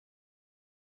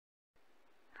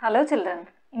Hello children,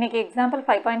 இன்னைக்கு example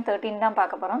 5.13 தான்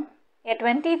பார்க்க போறோம். A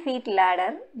 20 feet ladder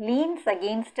leans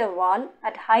against a wall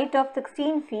at height of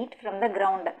 16 feet from the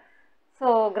ground. So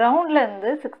groundல இருந்து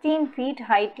 16 feet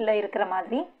heightல இருக்கிற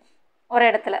மாதிரி ஒரு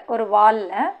இடத்துல ஒரு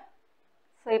வால்ல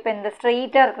so இப்போ இந்த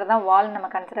ஸ்ட்ரெயிட்டா இருக்கிறது தான் வால் நம்ம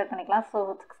கன்சிடர் பண்ணிக்கலாம். So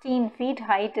 16 feet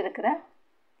height இருக்கிற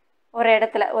ஒரு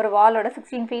இடத்துல ஒரு வாலோட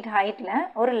 16 feet heightல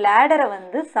ஒரு லேடரை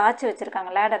வந்து சாய்ச்சி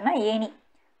வச்சிருக்காங்க. லேடர்னா ஏணி.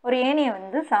 ஒரு ஏணியை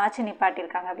வந்து சாய்ச்சி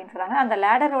நிப்பாட்டியிருக்காங்க அப்படின்னு சொல்கிறாங்க. அந்த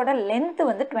லேடரோட லென்த்து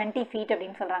வந்து 20 feet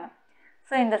அப்படின்னு சொல்கிறாங்க.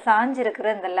 ஸோ இந்த சாஞ்சு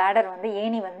இருக்கிற இந்த லேடர் வந்து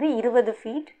ஏணி வந்து 20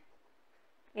 feet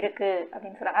இருக்குது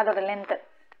அப்படின்னு சொல்கிறாங்க. அதோட length.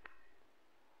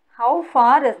 How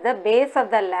for is the base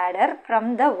of the ladder from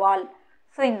the wall?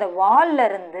 So இந்த வால்ல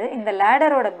இருந்து இந்த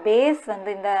லேடரோட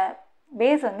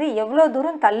பேஸ் வந்து எவ்வளோ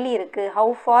தூரம் தள்ளி இருக்குது?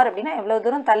 ஹவு ஃபார் அப்படின்னா எவ்வளோ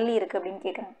தூரம் தள்ளி இருக்குது அப்படின்னு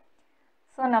கேட்குறாங்க.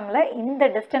 ஸோ நம்மளை இந்த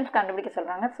டிஸ்டன்ஸ் கண்டுபிடிக்க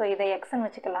சொல்கிறாங்க. ஸோ இதை எக்ஸ்ன்னு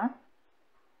வச்சுக்கலாம்.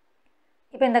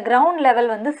 இப்போ இந்த கிரவுண்ட் லெவல்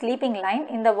வந்து ஸ்லீப்பிங் லைன்,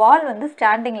 இந்த வால் வந்து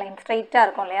ஸ்டாண்டிங் லைன், ஸ்ட்ரைட்டாக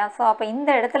இருக்கும் இல்லையா? ஸோ அப்போ இந்த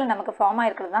இடத்துல நமக்கு ஃபார்ம்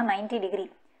ஆகிருக்கிறது தான் 90 degree.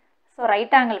 So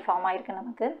right angle form ஆகிருக்கு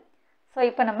நமக்கு. ஸோ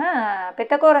இப்போ நம்ம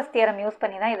பித்தகோரஸ் தியரம் யூஸ்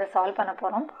பண்ணி தான் இதை சால்வ் பண்ண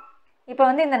போகிறோம். இப்போ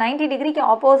வந்து இந்த 90 டிகிரிக்கு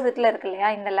ஆப்போசிட்டில் இருக்கு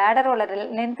இல்லையா? இந்த லேடரோட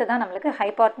லென்த்து தான் நம்மளுக்கு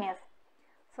hypotenuse.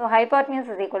 So hypotenuse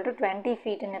is equal to 20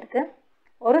 ஃபீட்டுன்னு இருக்குது.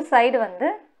 ஒரு சைடு வந்து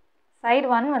சைடு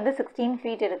 1 வந்து 16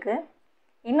 ஃபீட் இருக்குது.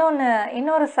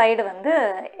 இன்னொரு சைடு வந்து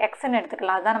எக்ஸ்ன்னு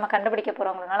எடுத்துக்கலாம். அதுதான் நம்ம கண்டுபிடிக்க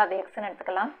போகிறோங்கிறதுனால அதை எக்ஸ்ன்னு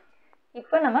எடுத்துக்கலாம்.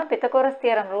 இப்போ நம்ம பித்தகோரஸ்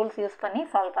தியரம் ரூல்ஸ் யூஸ் பண்ணி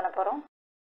சால்வ் பண்ண போகிறோம்.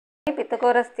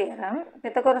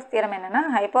 பித்தகோரஸ் தியரம் என்னென்னா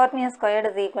hypotenuse squared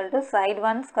is equal to side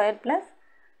 1 square plus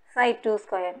side 2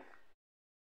 square.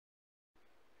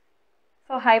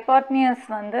 So hypotenuse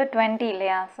வந்து 20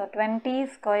 இல்லையா? So 20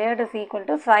 squared is equal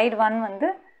to side 1 வந்து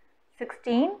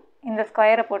 16, இந்த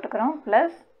ஸ்கொயரை போட்டுக்கிறோம்,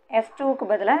 ப்ளஸ் S2க்கு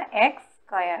பதிலாக எக்ஸ்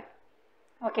ஸ்கொயர்.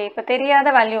 ஓகே, இப்போ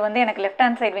தெரியாத வேல்யூ வந்து எனக்கு லெஃப்ட்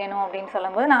ஹேண்ட் சைடு வேணும் அப்படின்னு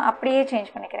சொல்லும்போது நான் அப்படியே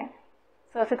சேஞ்ச் பண்ணிக்கிறேன்.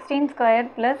 So 16 square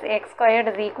plus X squared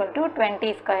is equal to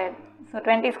 20 square. So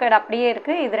 20 square அப்படியே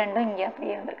இருக்குது, இது ரெண்டும் இங்கே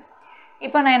அப்படியே வந்துருக்கு.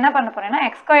 இப்போ நான் என்ன பண்ண போகிறேன்னா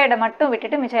எக்ஸ் ஸ்கொயர்டை மட்டும்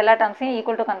விட்டுட்டு மிச்சம் எல்லா டேர்ம்ஸையும்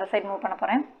ஈக்குவல் டு அந்த சைடு மூவ் பண்ண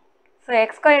போகிறேன். So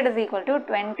X squared is equal to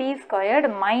 20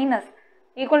 squared minus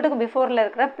equal டுக்கு பிஃபோரில்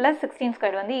இருக்கிற ப்ளஸ் 16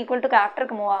 ஸ்கொயர் வந்து ஈக்குவல் டுக்கு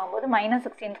ஆஃப்டருக்கு மூவ் ஆகும்போது மைனஸ்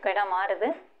 16 ஸ்கொயர்டாக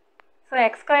மாறுது. So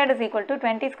X squared is equal to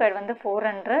 20 square வந்து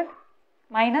 400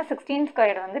 minus 16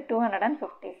 squared வந்து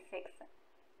 256.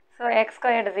 So x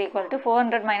squared is equal to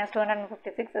 400 minus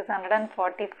 256 is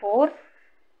 144.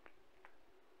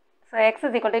 So x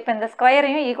is equal to, இப்போ இந்த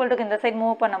ஸ்கொயரையும் ஈக்குவல் டுக்கு இந்த சைடு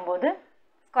மூவ் பண்ணும்போது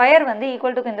ஸ்கொயர் வந்து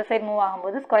ஈக்குவல் டுக்கு இந்த சைடு மூவ்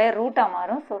ஆகும்போது ஸ்கொயர் ரூட்டாக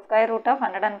மாறும். So square root of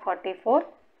 144.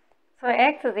 So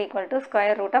X is equal to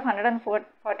square root of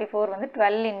 144 வந்து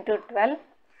 12 into 12.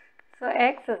 So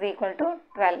X is equal to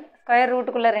 12. Square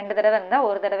ரூட்டுக்குள்ளே 2 தடவை இருந்தால்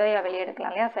ஒரு தடவையாக வெளியே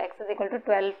எடுக்கலாம் இல்லையா? So X is equal to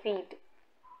 12 feet.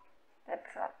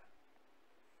 That's all.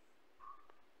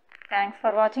 Thanks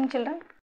for watching, children.